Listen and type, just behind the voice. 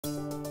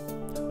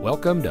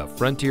Welcome to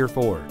Frontier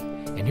Ford,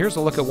 and here's a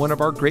look at one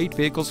of our great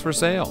vehicles for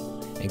sale.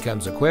 It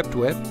comes equipped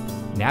with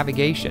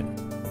navigation,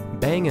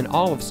 Bang &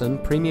 Olufsen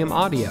premium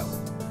audio,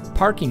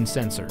 parking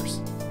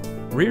sensors,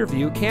 rear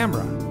view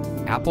camera,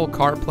 Apple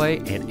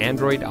CarPlay and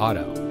Android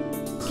Auto,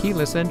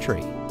 keyless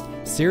entry,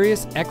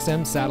 Sirius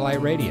XM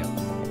satellite radio,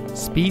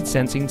 speed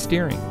sensing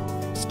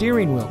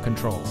steering wheel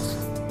controls,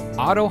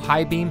 auto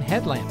high beam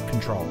headlamp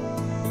control.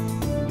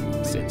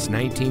 Since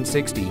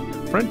 1960,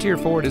 Frontier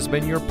Ford has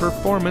been your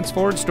performance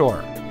Ford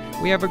store.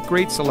 We have a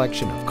great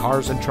selection of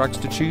cars and trucks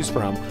to choose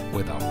from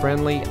with a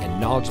friendly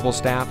and knowledgeable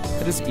staff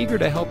that is eager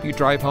to help you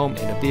drive home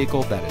in a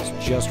vehicle that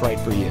is just right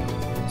for you.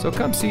 So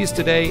come see us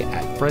today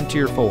at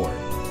Frontier Ford.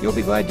 You'll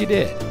be glad you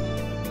did.